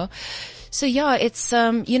sound, you know. So yeah, it's,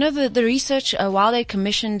 you know, the research, Wild Aid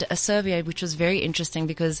commissioned a survey, which was very interesting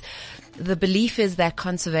because the belief is that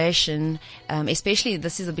conservation, especially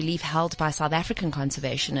this is a belief held by South African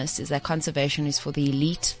conservationists, is that conservation is for the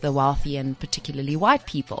elite, the wealthy, and particularly white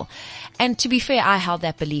people. And to be fair, I held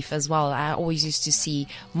that belief as well. I always used to see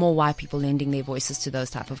more white people lending their voices to those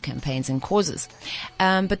type of campaigns and causes.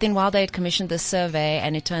 But then Wild Aid commissioned this survey,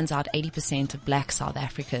 and it turns out 80% of black South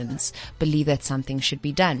Africans believe that something should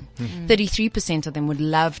be done. 33% of them would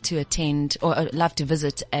love to attend or love to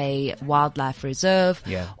visit a wildlife reserve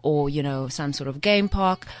or, you know, some sort of game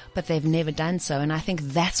park, but they've never done so. And I think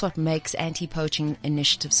that's what makes anti-poaching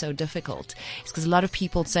initiatives so difficult. It's because a lot of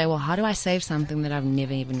people say, well, how do I save something that I've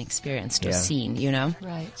never even experienced or seen, you know?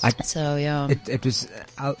 Right. So, yeah. It was,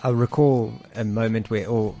 I'll recall a moment where,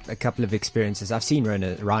 or a couple of experiences. I've seen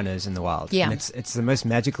rhinos in the wild. Yeah. And it's the most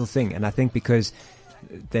magical thing. And I think because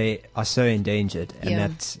they are so endangered and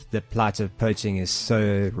that the plight of poaching is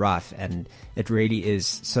so rife, and it really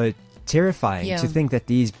is so terrifying to think that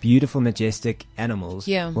these beautiful, majestic animals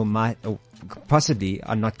might or possibly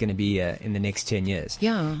are not going to be in the next 10 years.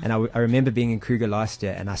 Yeah. And I remember being in Kruger last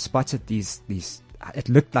year, and I spotted these it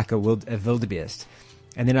looked like a wildebeest.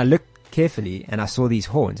 And then I looked carefully and I saw these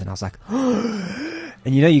horns, and I was like,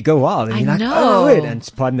 and you know, you go wild and you're like, oh, wait, and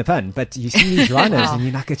pardon the pun, but you see these rhinos and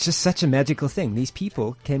you're like, it's just such a magical thing. These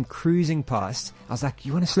people came cruising past. I was like,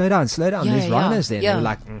 you want to slow down? There's rhinos there. And they were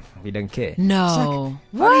like, we don't care. No.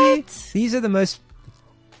 Like, what? These are the most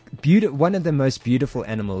one of the most beautiful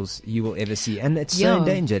animals you will ever see. And it's so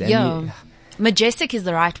endangered. And majestic is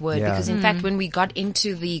the right word because in fact, when we got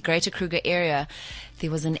into the Greater Kruger area, there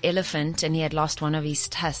was an elephant and he had lost one of his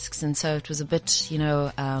tusks, and so it was a bit, you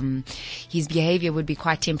know, his behavior would be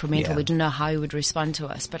quite temperamental. We didn't know how he would respond to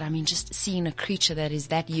us, but I mean, just seeing a creature that is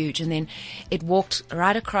that huge, and then it walked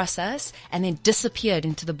right across us and then disappeared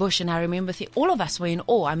into the bush. And I remember all of us were in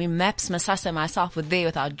awe. I mean, Maps, Masasa, and myself were there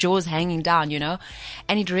with our jaws hanging down, you know,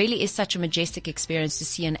 and it really is such a majestic experience to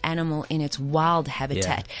see an animal in its wild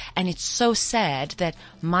habitat. And it's so sad that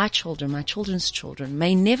my children, my children's children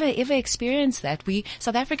may never ever experience that.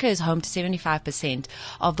 South Africa is home to 75%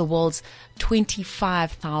 of the world's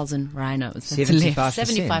 25,000 rhinos. 75%.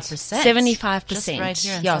 75%. Just right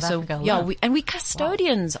here in South Africa. We're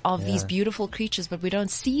custodians of these beautiful creatures, but we don't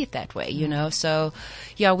see it that way, you know. So,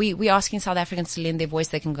 we're asking South Africans to lend their voice.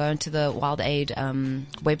 They can go into the Wild Aid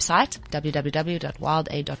website,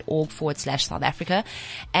 www.wildaid.org/South Africa,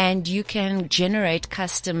 and you can generate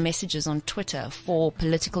custom messages on Twitter for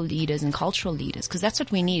political leaders and cultural leaders, because that's what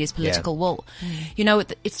we need is political will. You know,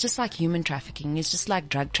 it's just like human trafficking. It's just like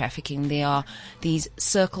drug trafficking. There are these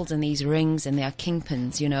circles and these rings, and there are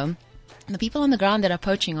kingpins, you know. The people on the ground that are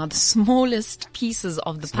poaching are the smallest pieces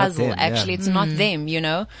of the puzzle. Actually, it's not them, you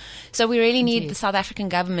know. So we really need the South African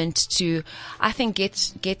government to, I think,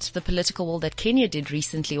 get the political will that Kenya did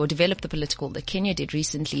recently, or develop the political will that Kenya did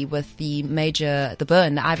recently with the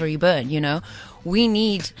Ivory burn, you know. We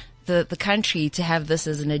need the country to have this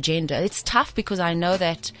as an agenda. It's tough because I know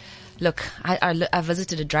that, look, I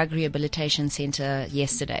visited a drug rehabilitation center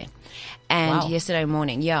yesterday, and yesterday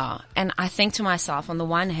morning, and I think to myself, on the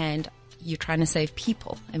one hand, you're trying to save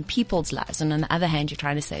people and people's lives, and on the other hand, you're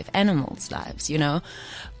trying to save animals' lives, you know.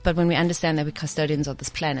 But when we understand that we're custodians of this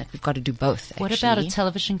planet, we've got to do both. What about a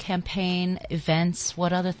television campaign, events?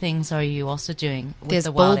 What other things are you also doing with There's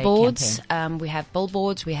the Wild Aid billboards. campaign? We have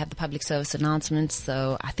billboards. We have the public service announcements.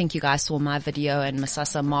 So I think you guys saw my video, and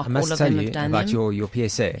Masasa, Mark, all of them have done about them. your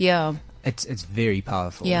PSA. Yeah. It's very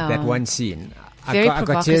powerful. Yeah. That one scene. Very I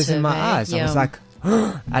got tears in my provocative, eyes. I was like,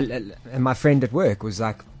 And my friend at work was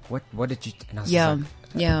like, what did you, and I was just like,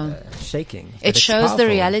 shaking. But It shows powerful. the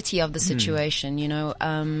reality of the situation, you know.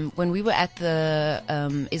 When we were at the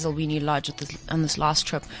Izalwini Lodge on this last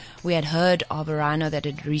trip, we had heard of a rhino that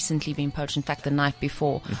had recently been poached, in fact, the night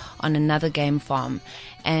before, on another game farm.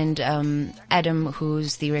 And Adam,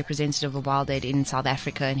 who's the representative of Wild Aid in South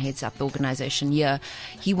Africa and heads up the organization here,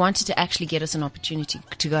 he wanted to actually get us an opportunity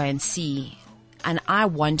to go and see. And I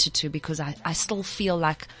wanted to, because I still feel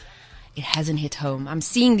like it hasn't hit home. I'm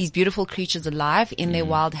seeing these beautiful creatures alive in their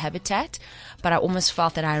wild habitat, but I almost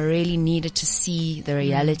felt that I really needed to see the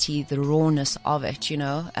reality, the rawness of it, you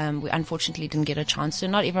know. We unfortunately didn't get a chance to.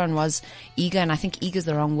 Not everyone was eager, and I think eager is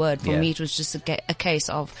the wrong word. For me, it was just a case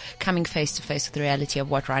of coming face to face with the reality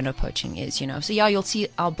of what rhino poaching is, you know. So you'll see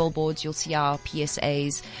our billboards, you'll see our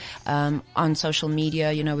PSAs, on social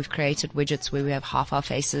media. You know, we've created widgets where we have half our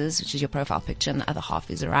faces, which is your profile picture, and the other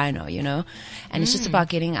half is a rhino, you know. And it's just about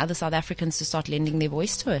getting other South Africans to start lending their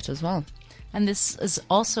voice to it as well. And this is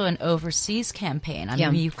also an overseas campaign. I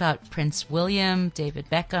mean, you've got Prince William, David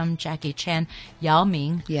Beckham, Jackie Chan, Yao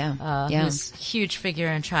Ming, who's a huge figure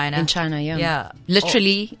in China. In China, yeah.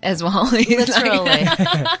 Literally as well. Literally.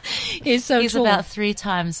 He's so He's tall. about 3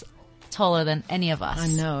 times taller than any of us. I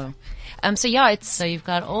know. So you've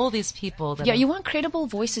got all these people that you want credible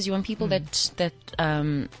voices. You want people that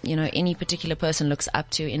you know, any particular person looks up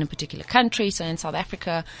to in a particular country. So in South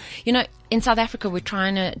Africa, you know, we're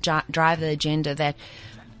trying to drive the agenda that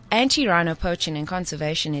anti-rhino poaching and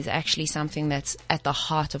conservation is actually something that's at the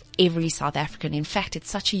heart of every South African. In fact, it's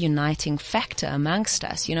such a uniting factor amongst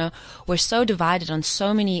us. You know, we're so divided on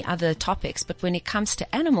so many other topics, but when it comes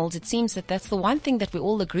to animals, it seems that that's the one thing that we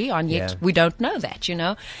all agree on, yet we don't know that, you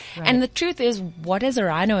know. Right. And the truth is, what has a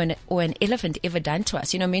rhino or an elephant ever done to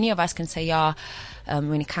us? You know, many of us can say,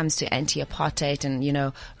 when it comes to anti-apartheid and, you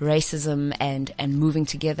know, racism and moving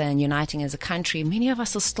together and uniting as a country, many of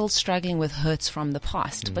us are still struggling with hurts from the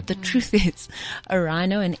past. But the truth is, a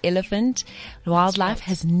rhino, an elephant, wildlife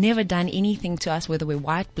has never done anything to us, whether we're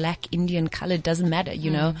white, black, Indian, colored, doesn't matter, you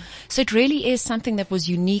know. So it really is something that was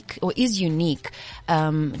unique, or is unique,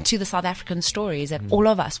 to the South African story, is that all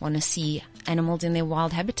of us want to see animals in their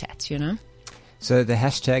wild habitats, you know. So the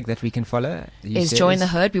hashtag that we can follow is join the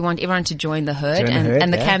herd. We want everyone to join the herd.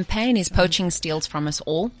 And the campaign is poaching steals from us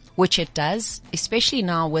all, which it does, especially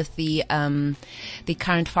now with the current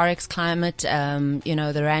Forex climate, you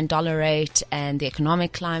know, the Rand dollar rate and the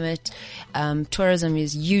economic climate. Tourism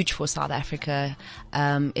is huge for South Africa.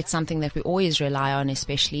 It's something that we always rely on,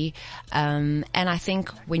 especially. And I think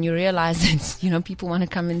when you realize that, you know, people want to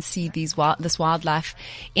come and see this wildlife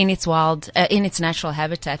in its natural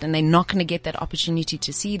habitat, and they're not going to get that opportunity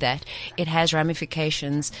to see that, it has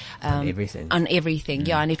ramifications, on everything.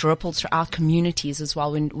 Yeah. And it ripples throughout communities as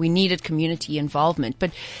well. When we needed community involvement.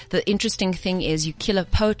 But the interesting thing is, you kill a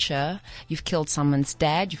poacher, you've killed someone's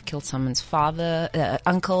dad, you've killed someone's father,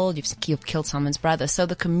 uncle, you've killed someone's brother. So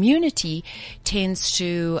the community tends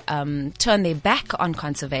to turn their back on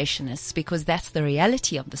conservationists, because that's the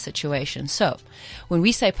reality of the situation. So when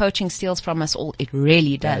we say poaching steals from us all, it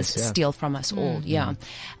really does steal from us all. Yeah.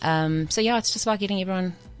 So yeah, it's just about getting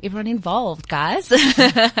everyone involved, guys.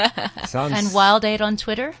 And Wild Aid on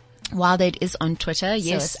Twitter? Wild Aid is on Twitter,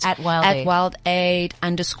 yes. So it's at Wild Aid. At Wild Aid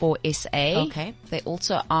 _SA. Okay. They're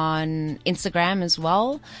also on Instagram as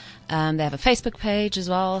well. They have a Facebook page as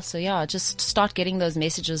well. So yeah, just start getting those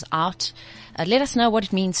messages out. Let us know what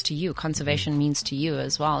it means to you. Conservation means to you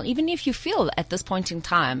as well. Even if you feel at this point in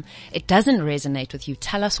time it doesn't resonate with you,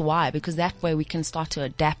 tell us why, because that way we can start to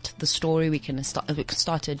adapt the story. We can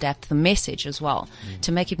start to adapt the message as well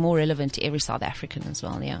to make it more relevant to every South African as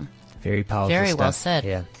well. Yeah. Very powerful Very stuff. well said.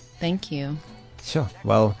 Yeah. Thank you. Sure.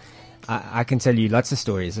 Well, I can tell you lots of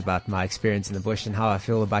stories about my experience in the bush and how I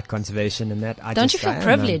feel about conservation and that. Don't you feel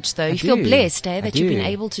privileged though? You feel blessed, that you've been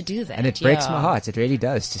able to do that. And it breaks my heart. It really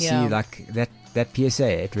does to see like that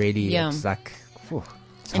PSA. It really, it's like,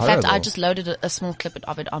 it's in horrible. fact, I just loaded a small clip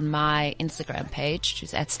of it on my Instagram page, which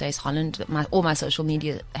is at Stacey Holland. All my social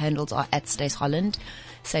media handles are at Stacey Holland.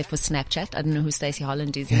 Save for Snapchat. I don't know who Stacey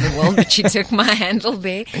Holland is in the world, but she took my handle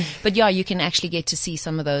there. But yeah, you can actually get to see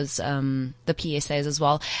some of those, the PSAs as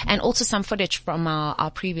well. And also some footage from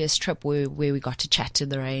our previous trip where we got to chat to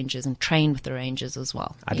the rangers and train with the rangers as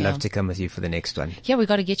well. I'd love to come with you for the next one. Yeah, we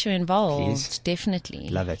got to get you involved. Please. Definitely.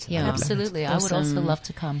 Love it. Yeah, absolutely. I would also love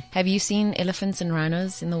to come. Have you seen elephants and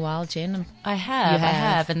rhinos in the wild, Jen? I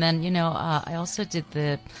have. And then, I also did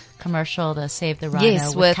the commercial, the Save the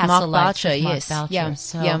Rhino with Castle Mark Lights Boucher. with Mark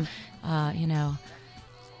Yes. Boucher. Yeah. So,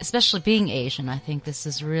 especially being Asian, I think this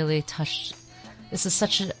is really this is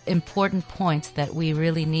such an important point that we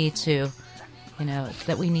really need to,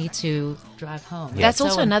 that we need to drive home. That's It's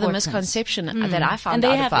also so another important. misconception that I found And they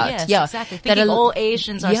out have, about. yes, yeah, exactly. Thinking all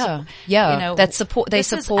Asians are, that support. They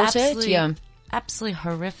this is support it. absolutely- Yeah. Absolutely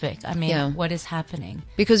horrific. I mean, what is happening?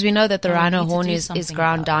 Because we know that the And we rhino need to horn do is something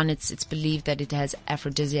ground about down. It's believed that it has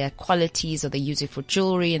aphrodisiac qualities, or they use it for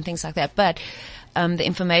jewelry and things like that. But the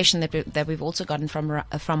information that we've also gotten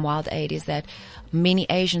from Wild Aid is that many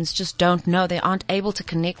Asians just don't know. They aren't able to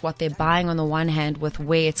connect what they're buying on the one hand with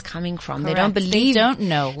where it's coming from. Correct. They don't believe They don't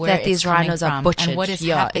know where that these it's coming rhinos are from butchered. and what is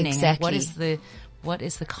yeah, happening. exactly. And what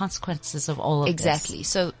is the consequences of all of exactly. this?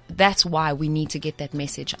 So that's why we need to get that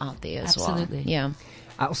message out there as Absolutely. well. Yeah.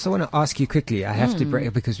 I also want to ask you quickly. I have to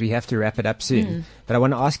break because we have to wrap it up soon. But I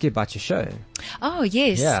want to ask you about your show. Oh,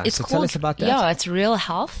 yes. Yeah, It's so called, tell us about that. Yeah, it's Real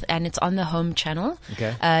Health, and it's on the home channel.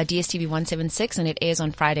 Okay. DSTV 176, and it airs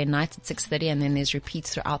on Friday nights at 6:30, and then there's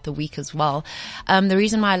repeats throughout the week as well. The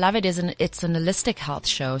reason why I love it is it's an holistic health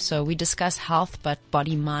show. So we discuss health, but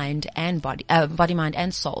body, mind, and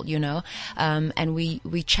soul, and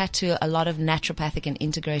we chat to a lot of naturopathic and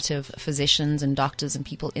integrative physicians and doctors and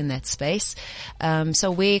people in that space.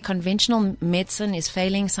 So where conventional medicine is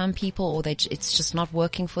failing some people, or it's just not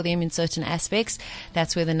working for them in certain aspects,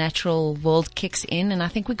 that's where the natural world kicks in. And I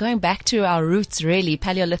think we're going back to our roots, really.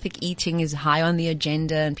 Paleolithic eating is high on the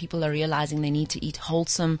agenda, and people are realizing they need to eat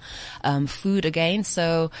wholesome food again.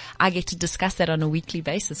 So I get to discuss that on a weekly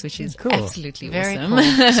basis, which is Cool. absolutely Very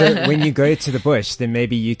awesome. cool. So when you go to the bush, then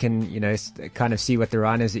maybe you can, kind of see what the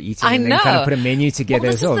rhinos are eating I and then kind know. of put a menu together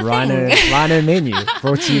Well, as this well. is the Rhino menu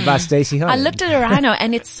brought to you by Stacey Holland. I looked at a rhino,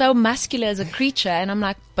 and it's so muscular as a creature, and I'm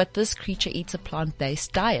like, but this creature eats a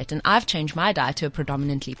plant-based diet, and I've changed my diet to a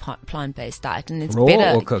predominantly plant-based diet, and it's Raw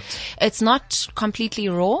better. or cooked? It's not completely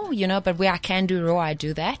raw, but where I can do raw, I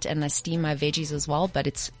do that, and I steam my veggies as well.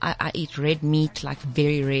 But I eat red meat like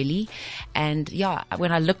very rarely, and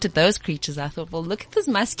when I looked at those creatures, I thought, well, look at this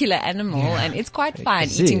muscular animal, and it's quite fine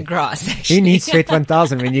see. eating grass. Actually. Who needs Sweat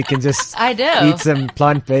 1000 when you can just I do. eat some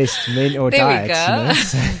plant-based men or There we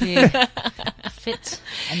diets? go. Be fit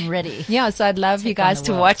and ready. Yeah, so I'd love you Take on guys the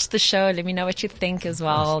to world. watch the show. Let me know what you think as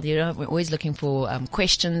well. We're always looking for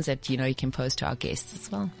questions that you can pose to our guests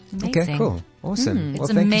as well. Amazing. Okay, cool. Awesome. Well,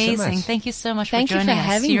 It's thank amazing. You so much. Thank you so much Thank for you joining for us.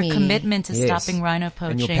 having Your me. commitment to Yes. stopping rhino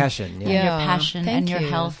poaching. And your passion. And Yeah. your passion Thank and your you.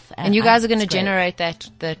 health. And you guys are going to it's great. generate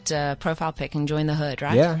that profile pic and join the herd,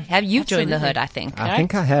 right? Yeah. Have you joined the Absolutely. herd? I think. I right?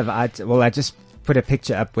 think I have. I just put a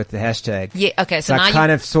picture up with the hashtag. Yeah. Okay. So So now I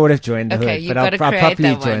kind of sort of joined the Okay, hood, you've but I'll got to create properly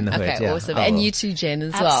that join one. the hood. Okay, Yeah, awesome. I And will. you too, Jen,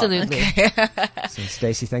 as well. Absolutely. Okay. So,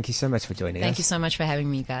 Stacey, thank you so much for joining us. Thank you so much for having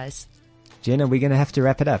me, guys. Jenna, we're going to have to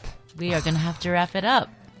wrap it up. We are going to have to wrap it up.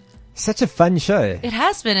 Such a fun show. It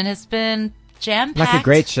has been, and it's been jam-packed. Like a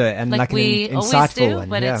great show and like an we insightful always do, one,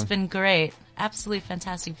 but yeah. it's been great. Absolutely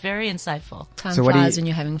fantastic. Very insightful. Time So what do flies you- when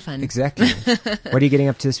you're having fun. Exactly. What are you getting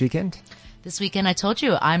up to this weekend? This weekend, I told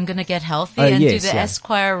you, I'm going to get healthy Oh, and yes, do the yeah.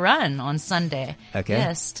 Esquire run on Sunday. Okay.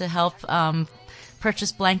 Yes, to help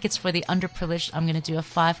purchase blankets for the underprivileged. I'm going to do a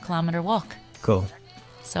 5-kilometer walk. Cool.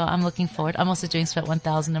 So I'm looking forward. I'm also doing Sweat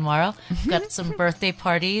 1000 tomorrow. Got some birthday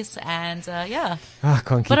parties and yeah. Oh, I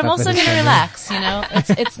can't keep But I'm up also with going to it. relax,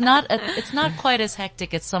 It's not quite as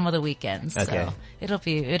hectic as some of the weekends. Okay. So it'll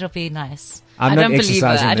be nice. I'm I not don't believe it.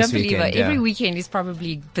 exercising I this don't believe weekend, it. Every yeah. weekend is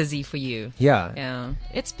probably busy for you. Yeah. Yeah.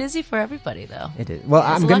 It's busy for everybody though. It is. Well,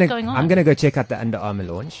 There's I'm a lot gonna going on. I'm gonna go check out the Under Armour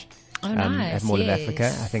launch. Oh, nice. At Mall yes. of Africa.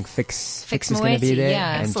 I think Fix Fix is going to be Moeti, there,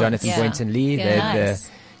 yeah. and Excellent. Jonathan Yeah. Boynton Lee, Yeah. they're Nice.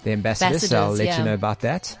 the ambassadors. So I'll Ambassadors, let yeah. you know about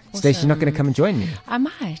that. Stacey, you're not going to come and join me. I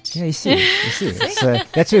might. Yeah, you see. So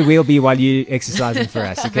that's where we'll be while you exercising for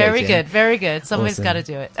us. Okay, Very Jen? good, very good. Somebody's Awesome. got to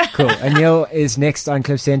do it. Cool. Anil is next on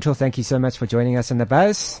Cliff Central. Thank you so much for joining us in the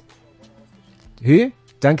buzz. Who?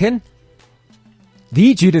 Duncan?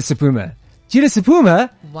 The Judas Sapuma. Judas Sapuma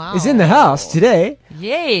Wow. is in the house today.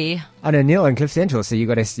 Yay. On Anil on Cliff Central. So you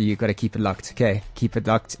got to keep it locked. Okay, keep it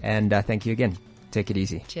locked. And thank you again. Take it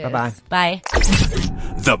easy. Cheers. Bye bye. Bye.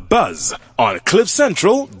 The Buzz on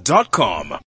CliffCentral.com.